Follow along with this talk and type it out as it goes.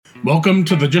Welcome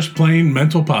to the Just Plain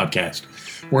Mental Podcast.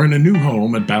 We're in a new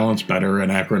home at Balance Better in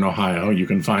Akron, Ohio. You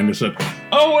can find us at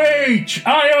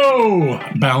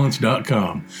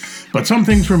ohiobalance.com. But some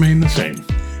things remain the same.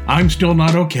 I'm still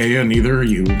not okay, and neither are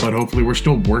you, but hopefully we're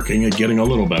still working at getting a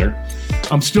little better.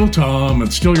 I'm still Tom,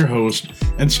 and still your host,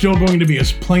 and still going to be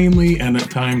as plainly and at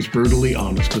times brutally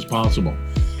honest as possible.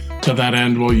 To that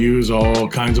end, we'll use all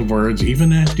kinds of words, even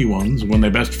nasty ones, when they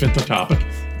best fit the topic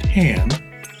at hand.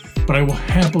 But I will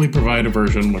happily provide a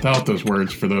version without those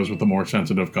words for those with a more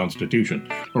sensitive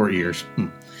constitution, or ears.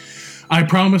 I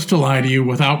promise to lie to you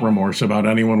without remorse about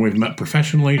anyone we've met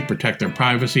professionally to protect their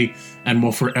privacy, and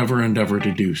will forever endeavor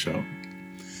to do so.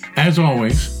 As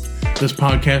always, this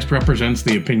podcast represents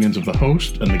the opinions of the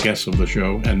host and the guests of the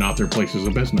show, and not their places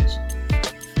of business.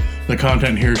 The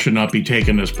content here should not be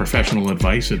taken as professional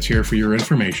advice. It's here for your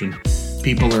information.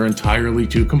 People are entirely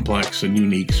too complex and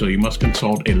unique, so you must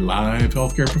consult a live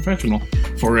healthcare professional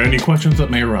for any questions that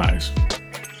may arise.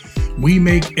 We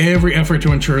make every effort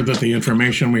to ensure that the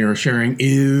information we are sharing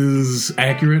is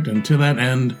accurate, and to that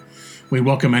end, we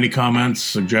welcome any comments,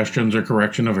 suggestions, or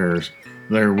correction of errors.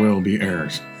 There will be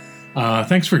errors.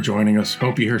 Thanks for joining us.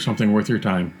 Hope you hear something worth your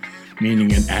time, meaning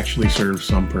it actually serves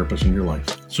some purpose in your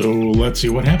life. So let's see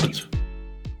what happens.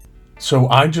 So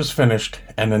I just finished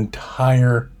an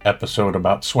entire episode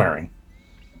about swearing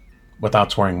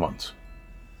without swearing once.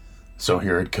 So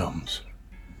here it comes.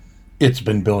 It's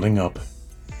been building up.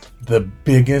 The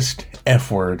biggest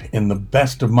F word, in the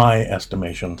best of my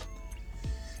estimation,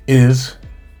 is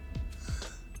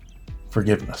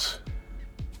forgiveness.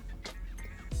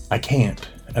 I can't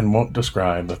and won't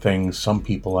describe the things some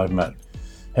people I've met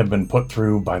have been put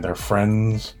through by their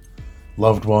friends,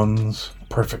 loved ones,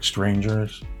 perfect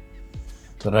strangers,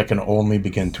 that I can only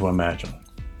begin to imagine.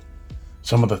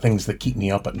 Some of the things that keep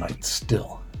me up at night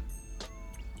still.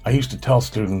 I used to tell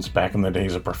students back in the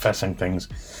days of professing things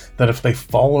that if they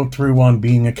followed through on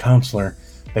being a counselor,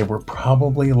 they were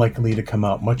probably likely to come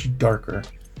out much darker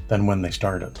than when they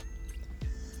started.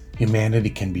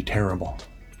 Humanity can be terrible.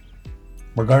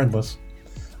 Regardless,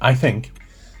 I think,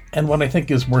 and what I think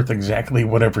is worth exactly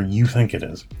whatever you think it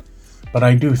is, but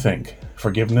I do think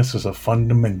forgiveness is a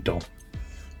fundamental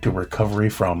to recovery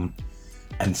from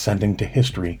and sending to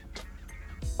history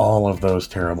all of those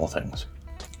terrible things.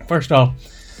 First off,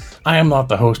 I am not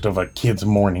the host of a kids'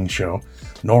 morning show,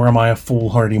 nor am I a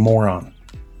foolhardy moron.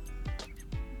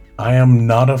 I am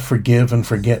not a forgive and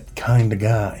forget kind of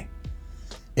guy.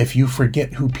 If you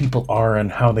forget who people are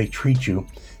and how they treat you,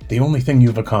 the only thing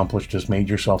you've accomplished is made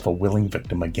yourself a willing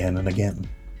victim again and again.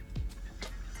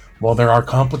 While there are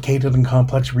complicated and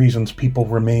complex reasons people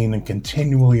remain in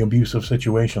continually abusive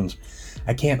situations,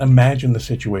 I can't imagine the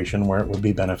situation where it would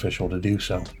be beneficial to do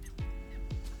so.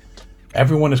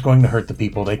 Everyone is going to hurt the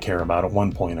people they care about at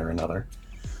one point or another,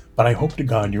 but I hope to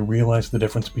God you realize the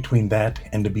difference between that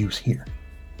and abuse here.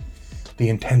 The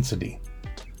intensity,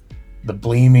 the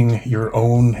blaming your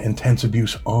own intense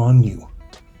abuse on you,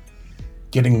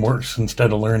 getting worse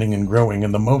instead of learning and growing,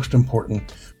 and the most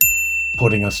important,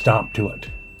 putting a stop to it.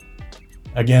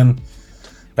 Again,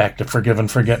 back to forgive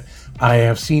and forget. I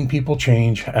have seen people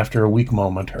change after a weak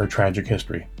moment or tragic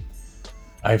history.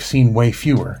 I've seen way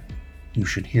fewer, you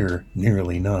should hear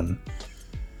nearly none,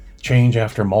 change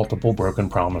after multiple broken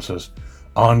promises,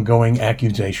 ongoing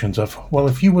accusations of, well,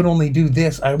 if you would only do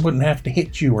this, I wouldn't have to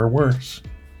hit you, or worse.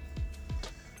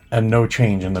 And no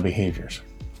change in the behaviors.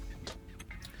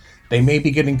 They may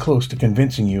be getting close to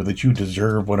convincing you that you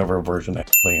deserve whatever version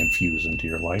they infuse into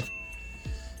your life.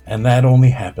 And that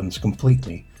only happens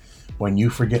completely when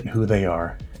you forget who they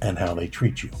are and how they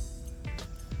treat you.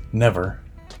 Never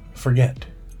forget.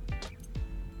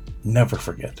 Never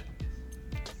forget.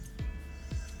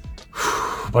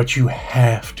 But you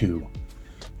have to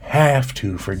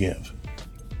forgive.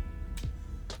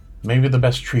 Maybe the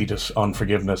best treatise on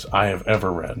forgiveness I have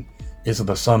ever read is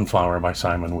The Sunflower by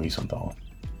Simon Wiesenthal.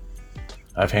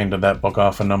 I've handed that book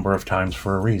off a number of times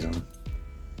for a reason.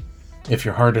 If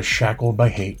your heart is shackled by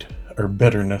hate or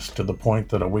bitterness to the point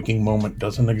that a waking moment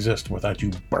doesn't exist without you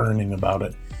burning about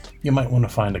it, you might want to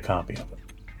find a copy of it.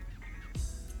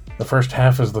 The first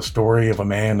half is the story of a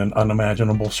man in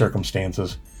unimaginable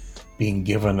circumstances being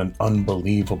given an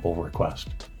unbelievable request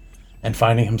and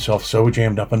finding himself so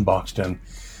jammed up and boxed in,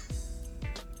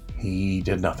 he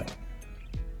did nothing.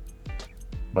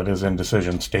 But his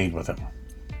indecision stayed with him.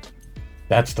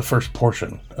 That's the first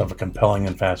portion of a compelling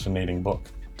and fascinating book.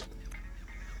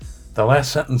 The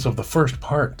last sentence of the first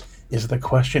part is the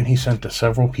question he sent to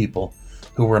several people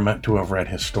who were meant to have read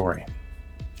his story.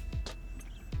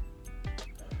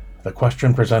 The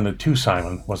question presented to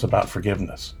Simon was about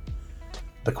forgiveness.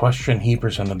 The question he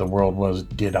presented the world was,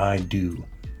 did I do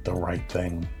the right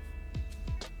thing?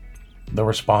 The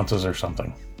responses are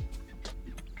something.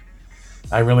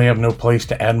 I really have no place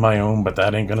to add my own, but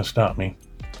that ain't gonna stop me.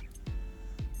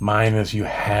 Mine is you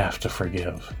have to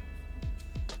forgive.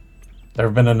 There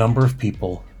have been a number of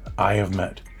people I have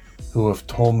met who have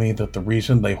told me that the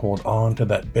reason they hold on to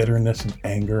that bitterness and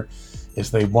anger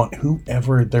is they want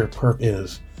whoever their perp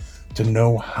is to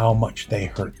know how much they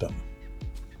hurt them.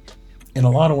 In a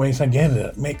lot of ways, I get it.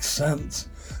 It makes sense,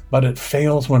 but it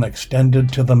fails when extended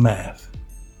to the math.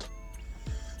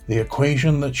 The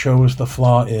equation that shows the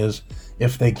flaw is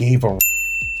if they gave a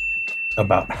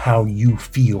about how you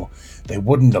feel, they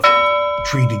wouldn't have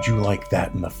treated you like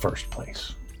that in the first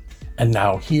place. And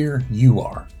now here you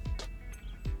are,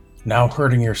 now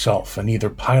hurting yourself and either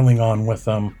piling on with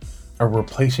them or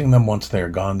replacing them once they are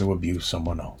gone to abuse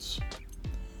someone else.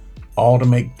 All to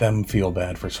make them feel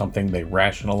bad for something they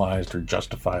rationalized or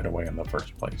justified away in the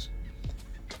first place.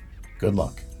 Good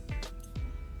luck.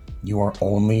 You are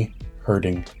only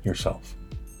hurting yourself.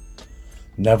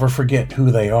 Never forget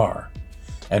who they are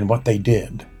and what they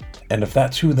did, and if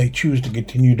that's who they choose to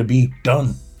continue to be,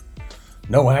 done.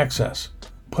 No access.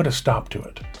 Put a stop to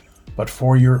it. But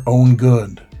for your own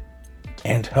good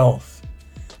and health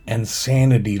and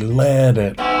sanity, let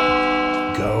it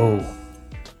go.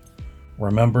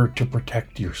 Remember to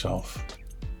protect yourself.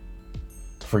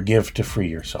 Forgive to free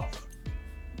yourself.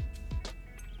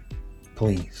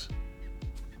 Please.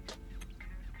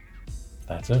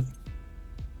 That's it.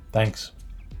 Thanks.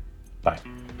 Bye.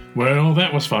 Well,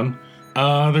 that was fun.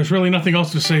 There's really nothing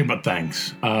else to say but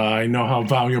thanks. I know how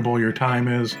valuable your time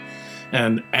is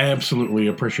and absolutely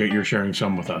appreciate your sharing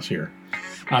some with us here.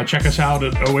 Check us out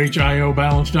at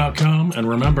ohiobalance.com. And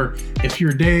remember, if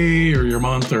your day or your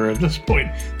month or at this point,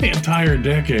 the entire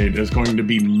decade is going to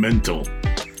be mental,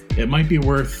 it might be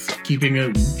worth keeping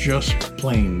it just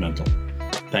plain mental.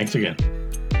 Thanks again.